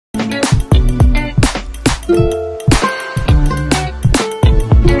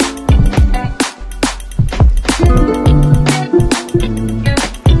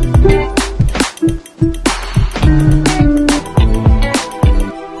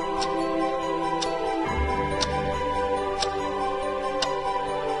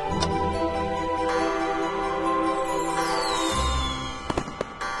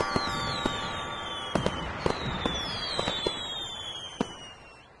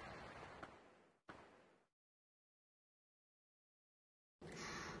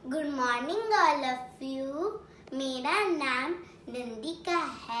Good morning all of you. मेरा नाम नंदिका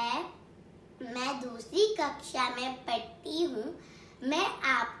है। मैं दूसरी कक्षा में पढ़ती हूँ। मैं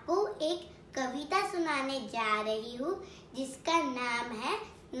आपको एक कविता सुनाने जा रही हूँ जिसका नाम है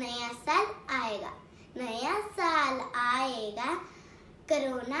नया साल आएगा। नया साल आएगा,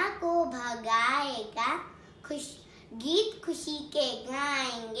 कोरोना को भगाएगा, गीत खुशी के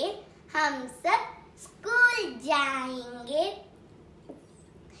गाएंगे, हम सब स्कूल जाएंगे,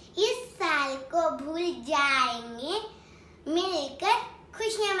 इस साल को भूल जाएंगे, मिलकर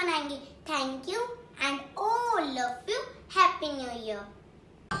खुशियां मनाएंगे। Thank you and all of you happy new year.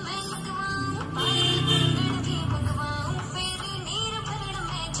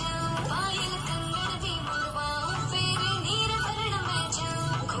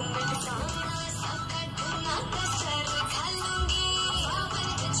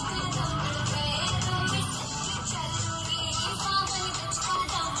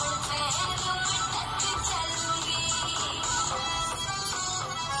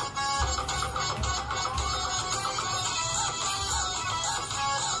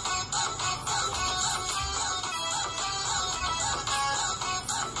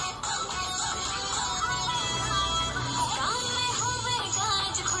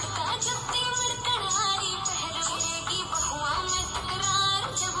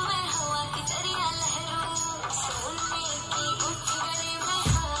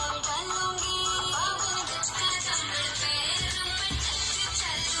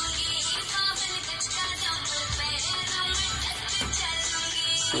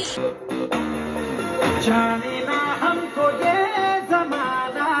 जाने ना हमको ये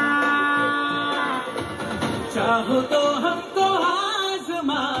जमाना, चाहो तो हमको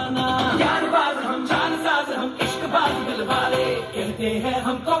आजमाना। यार बाज हम, जान साज हम, इश्क बाज दिल वाले, कहते हैं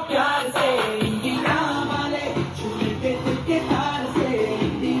हमको प्यार से इंडिया वाले, छूटे दिल के तार से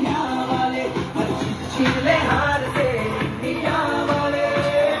इंडिया वाले, हर चीज छीन ले हार से इंडिया वाले,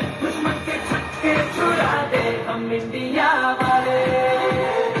 दुश्मन के छक्के छुड़ा दे हम इंडिया वाले।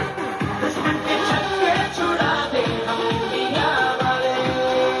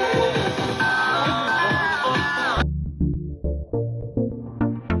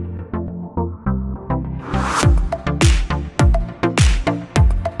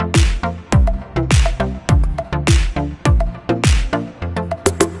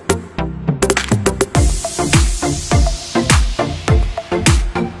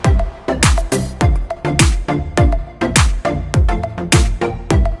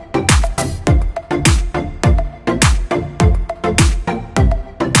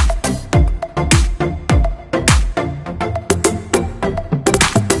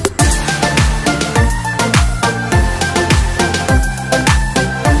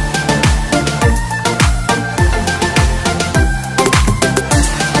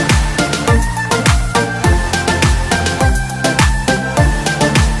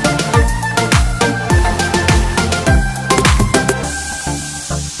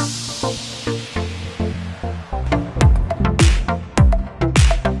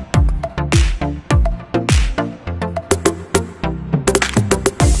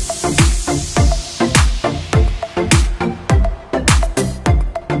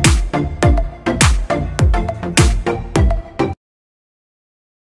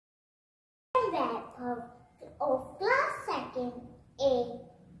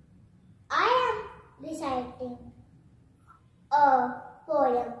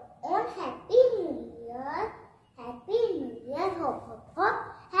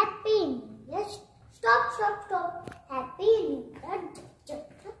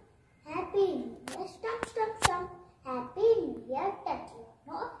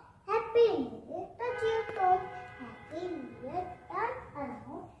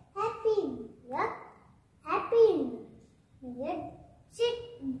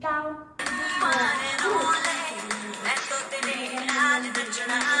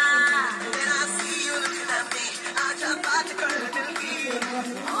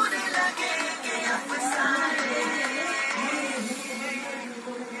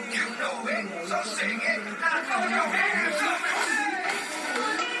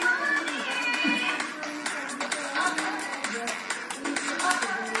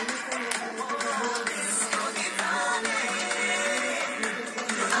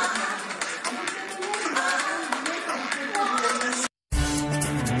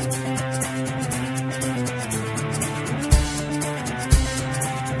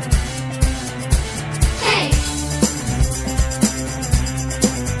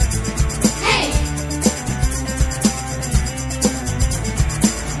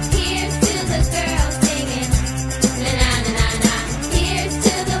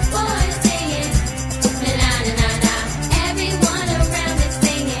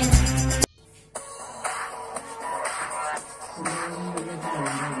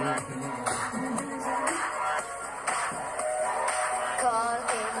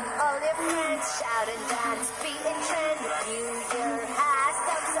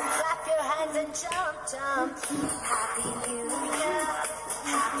 Happy New Year,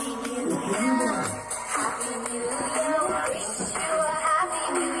 Happy New Year, Happy New Year, wish you a Happy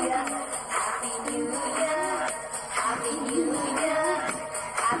New Year, Happy New Year, Happy New Year,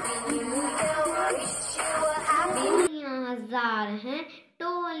 Happy New Year, wish you a Happy New Year। हजार हैं,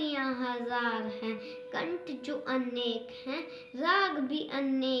 टोलियां हजार हैं, कंठ जो अनेक हैं, राग भी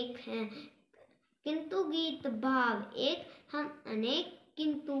अनेक हैं, किंतु गीत भाव एक, हम अनेक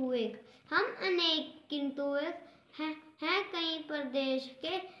किंतु एक, हम अनेक किंतु एक हैं कई प्रदेश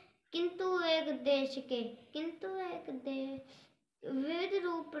के, किंतु एक देश के, किंतु एक देश, विविध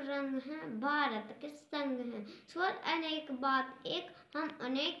रूप रंग हैं, भारत के संग हैं, स्वर अनेक बात एक, हम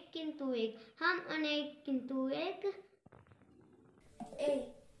अनेक किंतु एक, हम अनेक किंतु एक।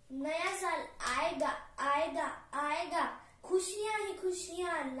 नया साल आएगा आएगा आएगा, खुशियाँ ही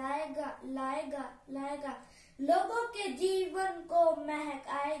खुशियाँ लाएगा लाएगा लाएगा, लोगों के जीवन को महक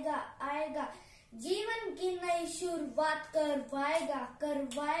आएगा आएगा, जीवन की नई शुरुआत करवाएगा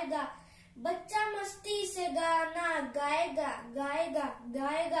करवाएगा, बच्चा मस्ती से गाना गाएगा गाएगा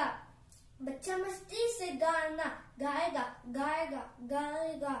गाएगा, बच्चा मस्ती से गाना गाएगा गाएगा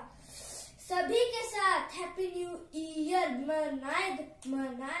गाएगा, सभी के साथ हैप्पी न्यू ईयर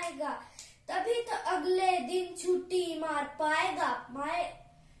मनाएगा, तभी तो अगले दिन छुट्टी मार पाएगा,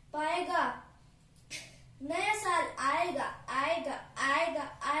 नया साल आएगा आएगा आएगा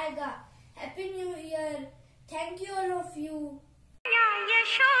आएगा, happy new year, thank you all of you.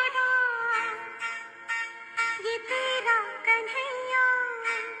 Yashoda ये तेरा कन्हैया,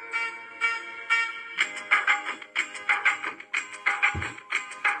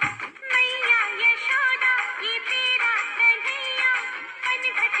 मैया यशोदा ये तेरा कन्हैया,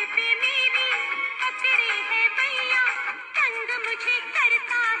 पनघट पे मेरी पकड़े है भैया, संग मुझे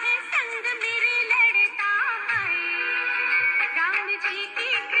करता है संग मेरे लड़ता है, राम जी की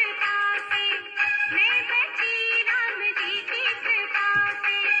कृपा से मैं बची, राम जी की कृपा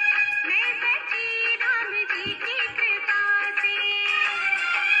से मैं बची, राम जी की कृपा से,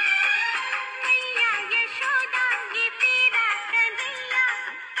 मैया यशोदा ये तेरा कन्हैया,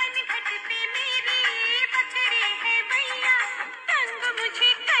 पनघट पे मेरी पकड़े है भैया, संग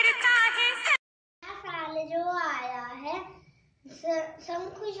मुझे करता है नया साल जो आया है संग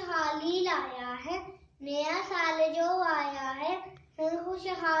खुशहाली लाया है, नया साल जो आया है संग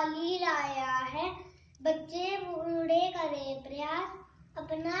खुशहाली लाया है, बच्चे बूढ़े करे प्रयास,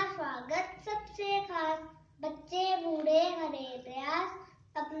 अपना स्वागत सबसे खास, बच्चे बूढ़े करे प्रयास,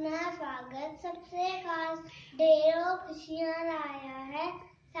 अपना स्वागत सबसे खास, ढेरों खुशियाँ लाया है,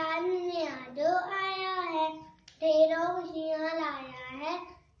 साल नया जो आया है, ढेरों खुशियाँ लाया है,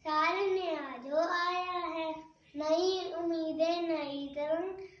 साल नया जो आया है, नई उम्मीदें नई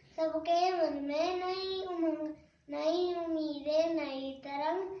तरंग, सबके मन में नई उमंग, नई उम्मीदें नई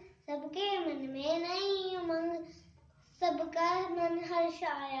तरंग, सबके मन में नई उमंग, सबका मन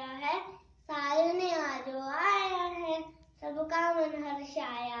हर्षाया है, साल नया जो आया है, सबका मन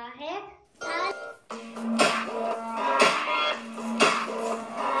हर्षाया है, साल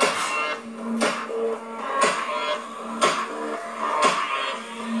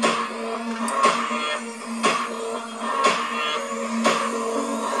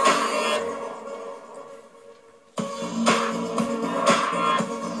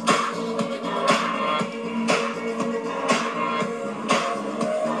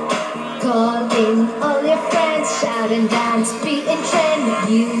Call in all your friends, shout and dance, be in trend.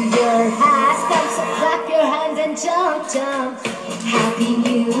 New Year has come, so clap your hands and jump, jump. Happy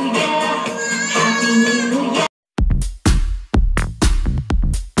New Year.